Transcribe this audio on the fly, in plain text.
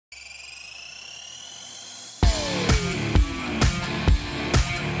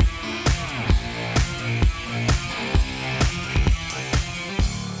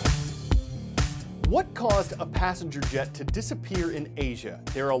caused a passenger jet to disappear in Asia?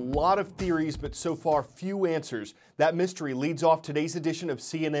 There are a lot of theories, but so far few answers. That mystery leads off today's edition of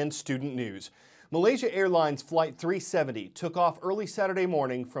CNN Student News. Malaysia Airlines Flight 370 took off early Saturday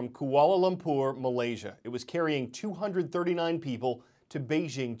morning from Kuala Lumpur, Malaysia. It was carrying 239 people to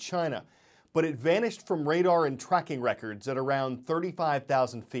Beijing, China. But it vanished from radar and tracking records at around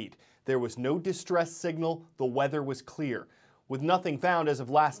 35,000 feet. There was no distress signal. The weather was clear. With nothing found as of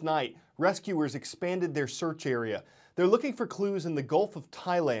last night, rescuers expanded their search area. They're looking for clues in the Gulf of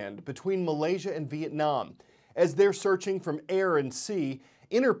Thailand between Malaysia and Vietnam. As they're searching from air and sea,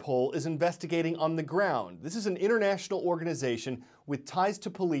 Interpol is investigating on the ground. This is an international organization with ties to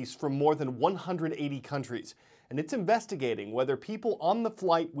police from more than 180 countries. And it's investigating whether people on the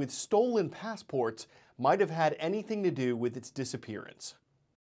flight with stolen passports might have had anything to do with its disappearance.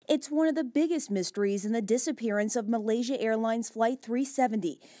 It's one of the biggest mysteries in the disappearance of Malaysia Airlines Flight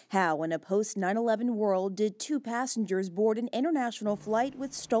 370. How, in a post-9/11 world, did two passengers board an international flight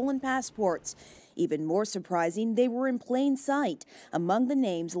with stolen passports? Even more surprising, they were in plain sight, among the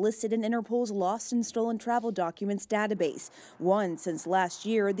names listed in Interpol's Lost and Stolen Travel Documents database, one since last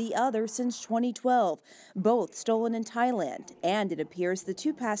year, the other since 2012, both stolen in Thailand. And it appears the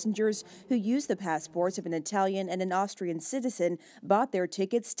two passengers who used the passports of an Italian and an Austrian citizen bought their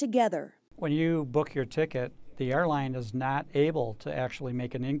tickets together. When you book your ticket, the airline is not able to actually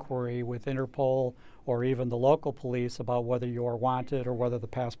make an inquiry with Interpol or even the local police about whether you are wanted or whether the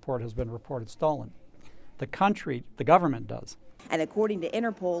passport has been reported stolen. The country, the government does. And according to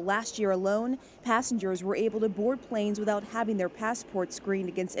Interpol, last year alone, passengers were able to board planes without having their passports screened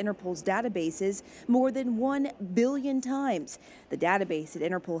against Interpol's databases more than 1 billion times. The database at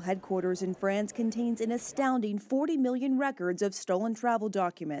Interpol headquarters in France contains an astounding 40 million records of stolen travel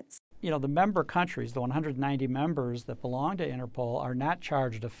documents. You know, the member countries, the 190 members that belong to Interpol, are not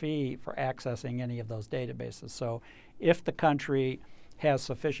charged a fee for accessing any of those databases. So if the country has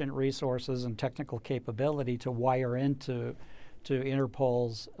sufficient resources and technical capability to wire into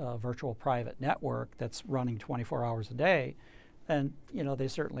Interpol's virtual private network that's running 24 hours a day, then, you know, they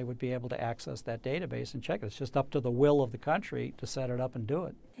certainly would be able to access that database and check it. It's just up to the will of the country to set it up and do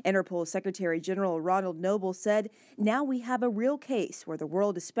it. Interpol Secretary General Ronald Noble said, "Now we have a real case where the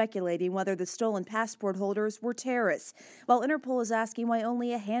world is speculating whether the stolen passport holders were terrorists, while Interpol is asking why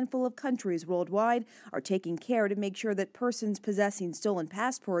only a handful of countries worldwide are taking care to make sure that persons possessing stolen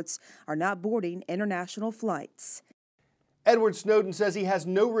passports are not boarding international flights." Edward Snowden says he has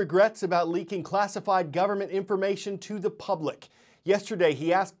no regrets about leaking classified government information to the public. Yesterday,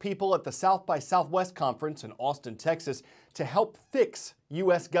 he asked people at the South by Southwest conference in Austin, Texas, to help fix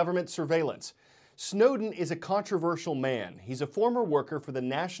U.S. government surveillance. Snowden is a controversial man. He's a former worker for the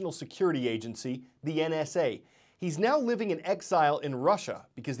National Security Agency, the NSA. He's now living in exile in Russia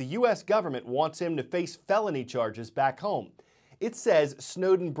because the U.S. government wants him to face felony charges back home. It says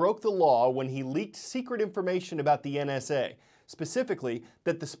Snowden broke the law when he leaked secret information about the NSA, specifically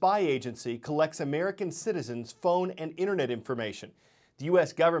that the spy agency collects American citizens' phone and internet information. The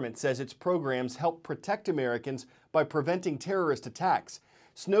U.S. government says its programs help protect Americans by preventing terrorist attacks.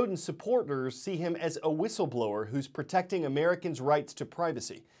 Snowden's supporters see him as a whistleblower who's protecting Americans' rights to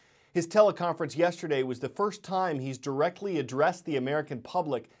privacy. His teleconference yesterday was the first time he's directly addressed the American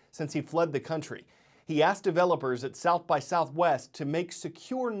public since he fled the country. He asked developers at South by Southwest to make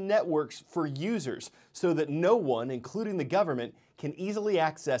secure networks for users so that no one, including the government, can easily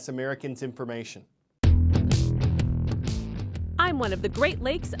access Americans' information. I'm one of the Great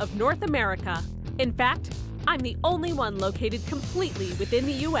Lakes of North America. In fact, I'm the only one located completely within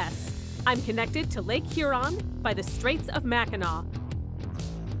the U.S. I'm connected to Lake Huron by the Straits of Mackinac.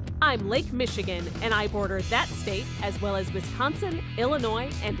 I'm Lake Michigan, and I border that state as well as Wisconsin,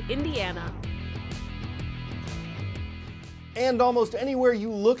 Illinois, and Indiana. And almost anywhere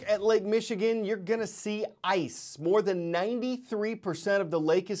you look at Lake Michigan, you're going to see ice. More than 93% of the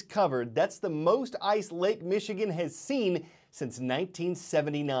lake is covered. That's the most ice Lake Michigan has seen since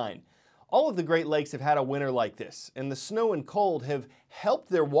 1979. All of the Great Lakes have had a winter like this, and the snow and cold have helped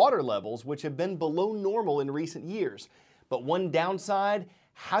their water levels, which have been below normal in recent years. But one downside,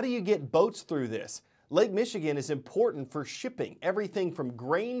 how do you get boats through this? Lake Michigan is important for shipping everything from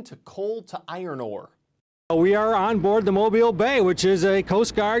grain to coal to iron ore. We are on board the Mobile Bay, which is a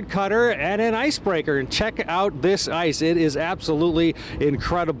Coast Guard cutter and an icebreaker. And check out this ice. It is absolutely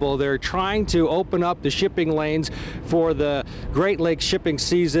incredible. They're trying to open up the shipping lanes for the Great Lakes shipping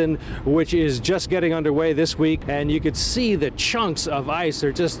season, which is just getting underway this week. And you could see the chunks of ice.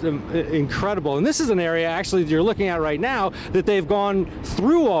 They're just incredible. And this is an area actually you're looking at right now that they've gone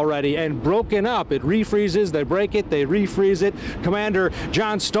through already and broken up. It refreezes, they break it, they refreeze it. Commander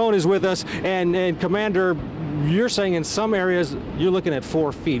John Stone is with us, and Commander, you're saying in some areas you're looking at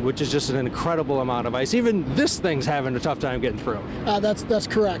 4 feet, which is just an incredible amount of ice. Even this thing's having a tough time getting through. That's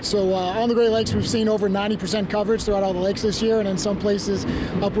correct. So on the Great Lakes, we've seen over 90% coverage throughout all the lakes this year, and in some places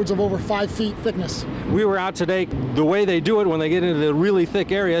upwards of over 5 feet thickness. We were out today. The way they do it when they get into the really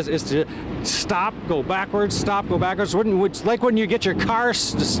thick areas is to stop, go backwards, stop, go backwards. Which, like when you get your car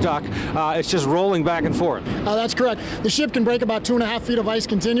stuck, it's just rolling back and forth. That's correct. The ship can break about 2.5 feet of ice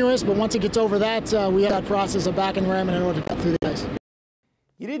continuous, but once it gets over that, we have that process of back and ramming in order to cut through the ice.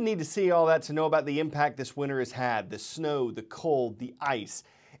 You didn't need to see all that to know about the impact this winter has had. The snow, the cold, the ice.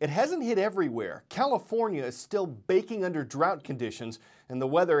 It hasn't hit everywhere. California is still baking under drought conditions, and the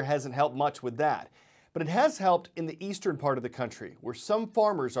weather hasn't helped much with that. But it has helped in the eastern part of the country, where some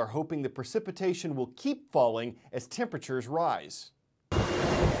farmers are hoping the precipitation will keep falling as temperatures rise.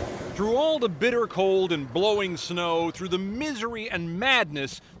 Through all the bitter cold and blowing snow, through the misery and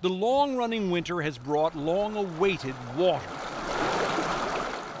madness, the long-running winter has brought long-awaited water.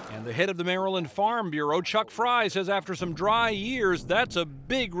 And the head of the Maryland Farm Bureau, Chuck Fry, says after some dry years, that's a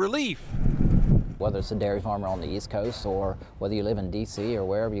big relief. Whether it's a dairy farmer on the East Coast or whether you live in D.C. or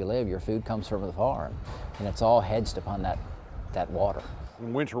wherever you live, your food comes from the farm. And it's all hedged upon that water.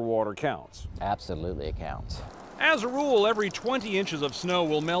 Winter water counts. Absolutely, it counts. As a rule, every 20 inches of snow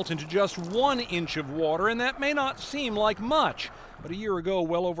will melt into just 1 inch of water, and that may not seem like much. But a year ago,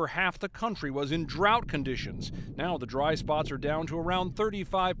 well over half the country was in drought conditions. Now the dry spots are down to around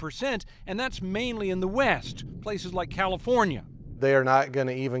 35%, and that's mainly in the West, places like California. They are not going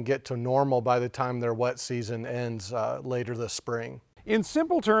to even get to normal by the time their wet season ends later this spring. In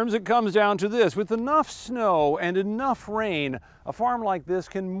simple terms, it comes down to this. With enough snow and enough rain, a farm like this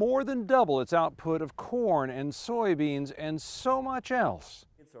can more than double its output of corn and soybeans and so much else.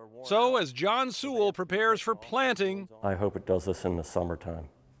 So as John Sewell prepares for planting, I hope it does this in the summertime.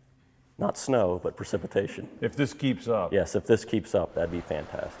 Not snow, but precipitation. if this keeps up. Yes, if this keeps up, that'd be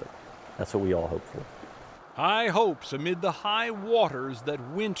fantastic. That's what we all hope for. High hopes amid the high waters that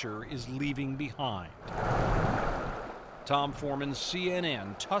winter is leaving behind. Tom Foreman,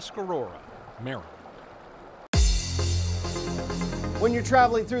 CNN, Tuscarora, Maryland. When you're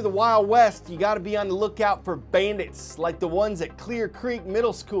traveling through the Wild West, you got to be on the lookout for bandits, like the ones at Clear Creek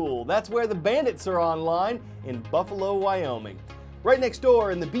Middle School. That's where the bandits are online in Buffalo, Wyoming. Right next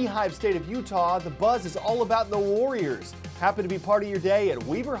door in the Beehive state of Utah, the buzz is all about the Warriors. Happen to be part of your day at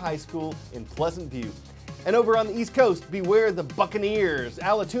Weaver High School in Pleasant View. And over on the East Coast, beware the Buccaneers.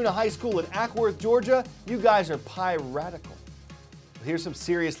 Alatoona High School in Ackworth, Georgia, you guys are piratical. Here's some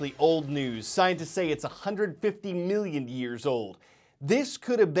seriously old news. Scientists say it's 150 million years old. This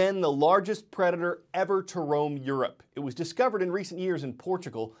could have been the largest predator ever to roam Europe. It was discovered in recent years in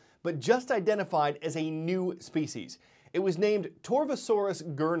Portugal, but just identified as a new species. It was named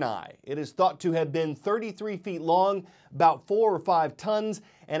Torvosaurus gurnai. It is thought to have been 33 feet long, about 4 or 5 tons,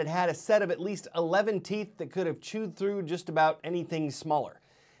 and it had a set of at least 11 teeth that could have chewed through just about anything smaller.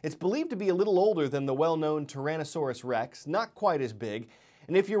 It's believed to be a little older than the well-known Tyrannosaurus rex, not quite as big,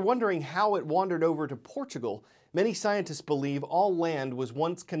 and if you're wondering how it wandered over to Portugal, many scientists believe all land was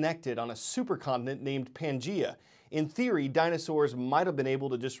once connected on a supercontinent named Pangaea. In theory, dinosaurs might have been able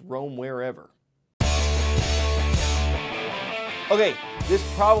to just roam wherever. Okay, this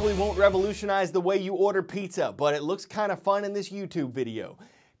probably won't revolutionize the way you order pizza, but it looks kind of fun in this YouTube video.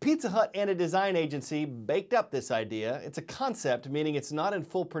 Pizza Hut and a design agency baked up this idea. It's a concept, meaning it's not in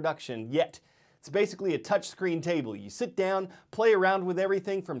full production yet. It's basically a touchscreen table. You sit down, play around with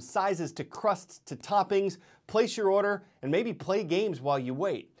everything from sizes to crusts to toppings, place your order, and maybe play games while you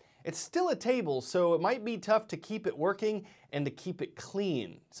wait. It's still a table, so it might be tough to keep it working and to keep it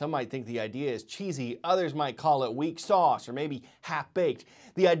clean. Some might think the idea is cheesy, others might call it weak sauce or maybe half-baked.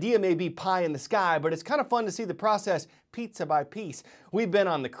 The idea may be pie in the sky, but it's kind of fun to see the process pizza by piece. We've been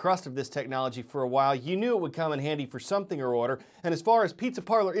on the crust of this technology for a while. You knew it would come in handy for something or other, and as far as pizza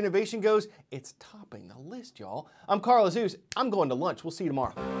parlor innovation goes, it's topping the list, y'all. I'm Carl Azus. I'm going to lunch. We'll see you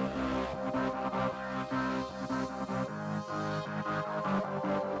tomorrow.